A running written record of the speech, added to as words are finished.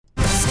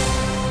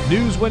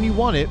News when you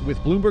want it with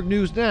Bloomberg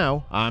News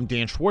Now. I'm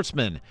Dan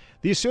Schwartzman.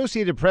 The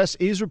Associated Press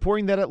is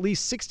reporting that at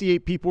least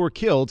 68 people were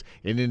killed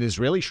in an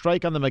Israeli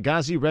strike on the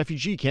Maghazi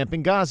refugee camp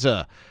in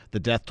Gaza. The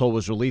death toll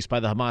was released by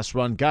the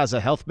Hamas-run Gaza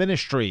Health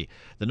Ministry.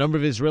 The number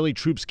of Israeli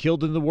troops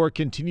killed in the war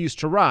continues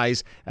to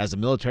rise as the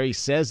military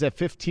says that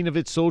 15 of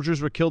its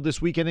soldiers were killed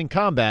this weekend in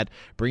combat,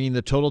 bringing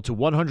the total to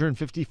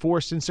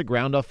 154 since the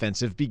ground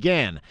offensive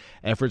began.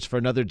 Efforts for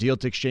another deal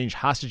to exchange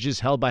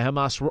hostages held by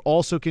Hamas were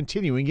also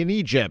continuing in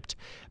Egypt.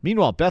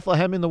 Meanwhile,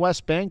 Bethlehem in the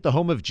West Bank, the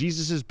home of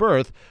Jesus'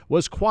 birth,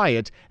 was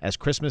quiet as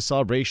Christmas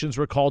celebrations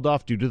were called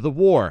off due to the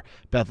war.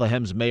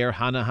 Bethlehem's mayor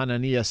Hannah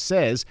Hananiah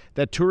says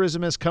that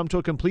tourism has come to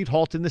a complete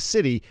halt in the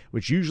city,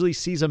 which usually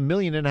sees 1.5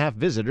 million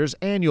visitors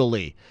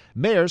annually.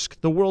 Maersk,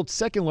 the world's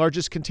second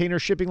largest container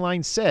shipping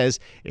line, says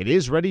it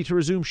is ready to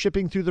resume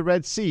shipping through the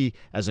Red Sea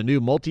as a new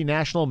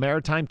multinational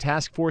maritime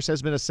task force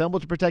has been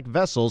assembled to protect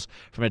vessels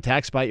from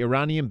attacks by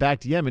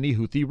Iranian-backed Yemeni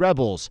Houthi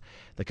rebels.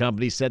 The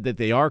company said that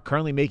they are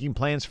currently making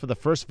plans for the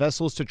first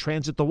vessels to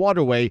transit the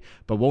waterway,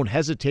 but won't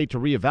hesitate to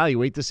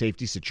reevaluate the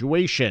safety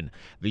situation.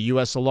 The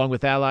U.S., along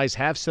with allies,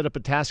 have set up a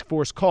task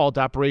force called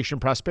Operation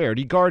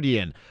Prosperity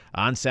Guardian.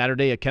 On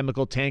Saturday, a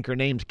chemical tanker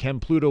named Chem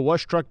Pluto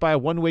was struck by a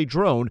one-way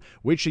drone,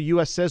 which the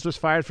U.S. says was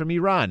fired from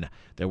Iran.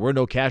 There were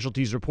no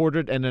casualties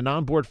reported, and an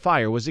onboard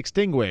fire was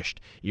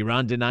extinguished.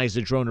 Iran denies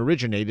the drone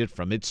originated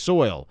from its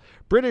soil.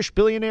 British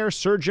billionaire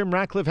Sir Jim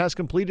Ratcliffe has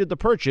completed the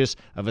purchase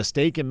of a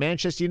stake in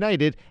Manchester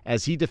United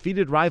as he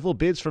defeated rival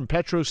bids from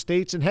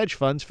petrostates and hedge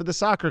funds for the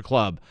soccer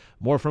club.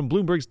 More from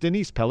Bloomberg's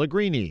Denise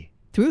Pellegrini.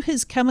 Through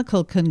his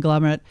chemical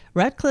conglomerate,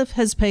 Ratcliffe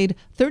has paid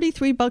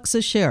 $33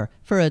 a share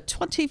for a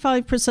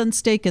 25%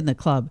 stake in the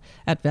club.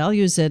 That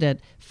values it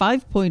at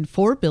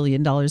 $5.4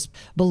 billion,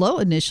 below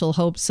initial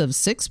hopes of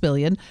 $6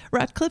 billion.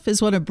 Ratcliffe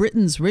is one of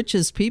Britain's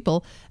richest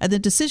people, and the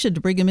decision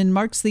to bring him in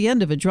marks the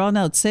end of a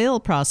drawn-out sale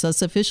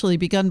process officially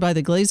begun by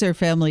the Glazer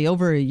family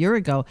over a year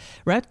ago.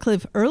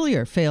 Ratcliffe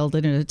earlier failed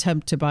in an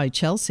attempt to buy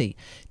Chelsea.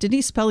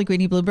 Denise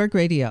Pellegrini, Bloomberg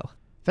Radio.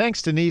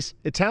 Thanks, Denise.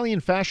 Italian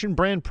fashion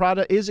brand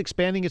Prada is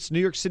expanding its New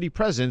York City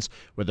presence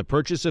with the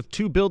purchase of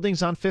 2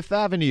 buildings on Fifth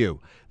Avenue.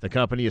 The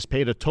company has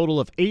paid a total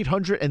of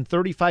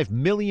 $835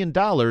 million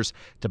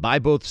to buy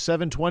both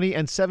 720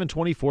 and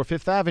 724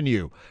 Fifth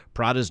Avenue.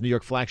 Prada's New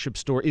York flagship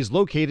store is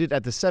located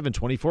at the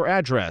 724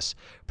 address.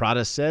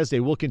 Prada says they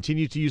will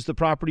continue to use the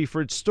property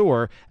for its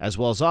store as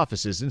well as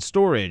offices and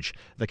storage.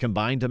 The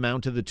combined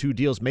amount of the two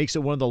deals makes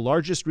it one of the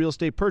largest real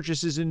estate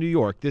purchases in New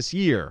York this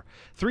year.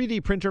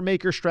 3D printer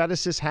maker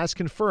Stratasys has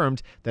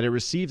confirmed that it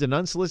received an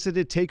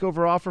unsolicited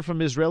takeover offer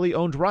from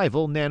Israeli-owned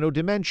rival Nano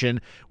Dimension,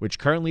 which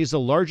currently is the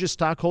largest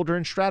stockholder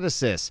in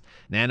Stratasys.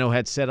 Nano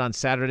had said on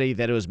Saturday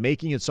that it was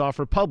making its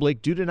offer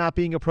public due to not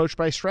being approached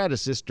by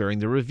Stratasys during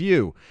the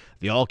review.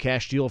 The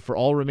all-cash deal for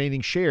all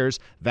remaining shares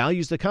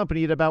values the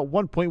company at about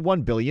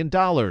 $1.1 billion.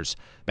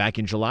 Back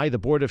in July, the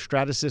board of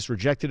Stratasys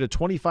rejected a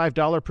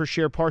 $25 per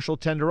share partial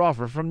tender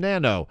offer from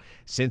Nano.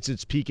 Since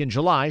its peak in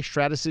July,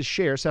 Stratasys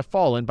shares have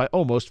fallen by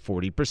almost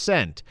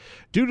 40%.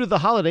 Due to the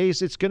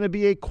holidays, it's going to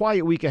be a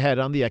quiet week ahead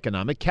on the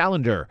economic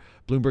calendar.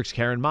 Bloomberg's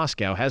Karen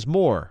Moscow has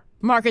more.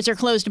 Markets are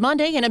closed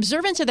Monday in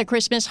observance of the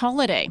Christmas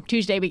holiday.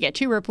 Tuesday, we get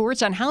 2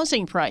 reports on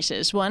housing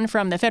prices, one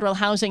from the Federal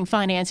Housing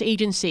Finance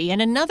Agency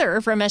and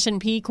another from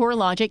S&P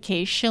CoreLogic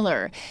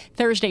Case-Shiller.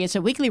 Thursday, it's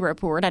a weekly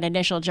report on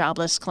initial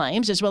jobless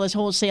claims as well as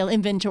wholesale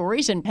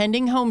inventories and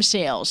pending home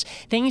sales.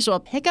 Things will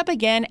pick up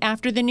again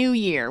after the new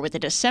year with the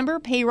December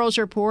payrolls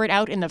report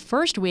out in the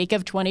first week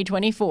of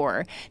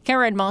 2024.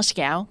 Karen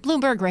Moscow,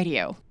 Bloomberg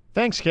Radio.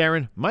 Thanks,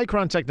 Karen.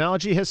 Micron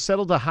Technology has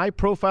settled a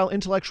high-profile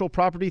intellectual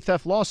property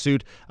theft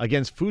lawsuit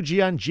against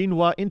Fujian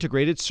Jinhua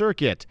Integrated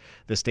Circuit.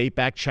 The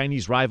state-backed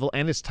Chinese rival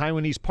and its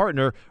Taiwanese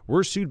partner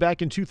were sued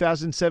back in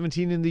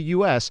 2017 in the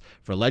U.S.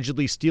 for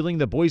allegedly stealing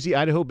the Boise,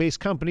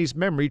 Idaho-based company's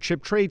memory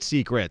chip trade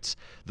secrets.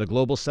 The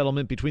global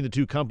settlement between the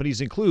two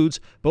companies includes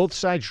both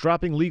sides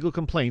dropping legal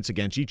complaints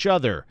against each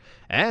other.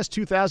 As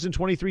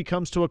 2023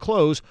 comes to a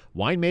close,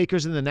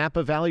 winemakers in the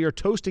Napa Valley are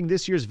toasting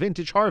this year's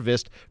vintage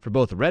harvest for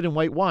both red and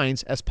white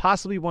wines as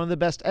possibly one of the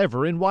best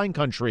ever in wine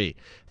country.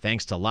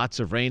 Thanks to lots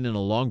of rain and a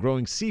long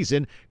growing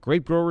season,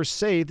 grape growers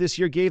say this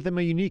year gave them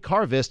a unique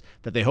harvest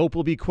that they hope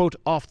will be, quote,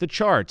 off the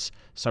charts.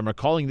 Some are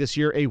calling this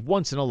year a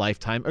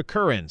once-in-a-lifetime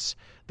occurrence.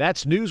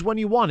 That's news when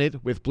you want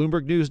it with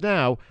Bloomberg News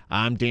Now.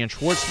 I'm Dan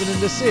Schwartzman,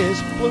 and this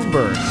is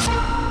Bloomberg.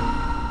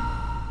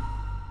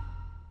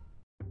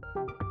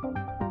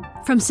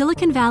 From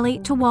Silicon Valley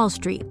to Wall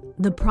Street,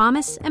 the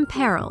promise and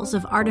perils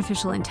of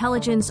artificial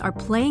intelligence are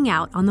playing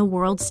out on the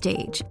world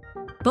stage.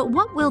 But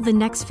what will the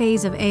next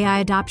phase of AI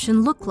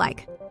adoption look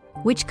like?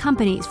 Which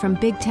companies, from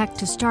big tech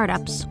to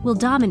startups, will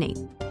dominate?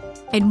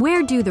 And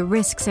where do the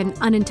risks and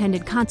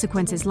unintended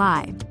consequences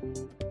lie?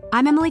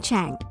 I'm Emily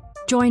Chang.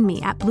 Join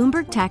me at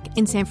Bloomberg Tech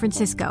in San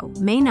Francisco,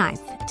 May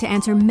 9th, to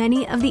answer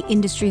many of the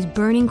industry's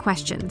burning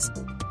questions,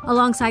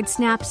 alongside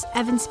Snap's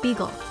Evan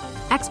Spiegel,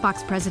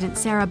 Xbox President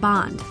Sarah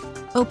Bond,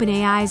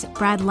 OpenAI's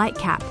Brad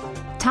Lightcap,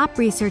 top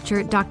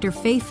researcher Dr.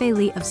 Fei-Fei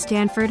Li of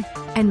Stanford,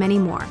 and many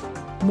more.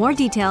 More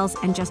details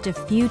and just a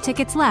few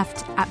tickets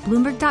left at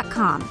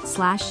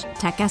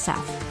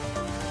Bloomberg.com/TechSF.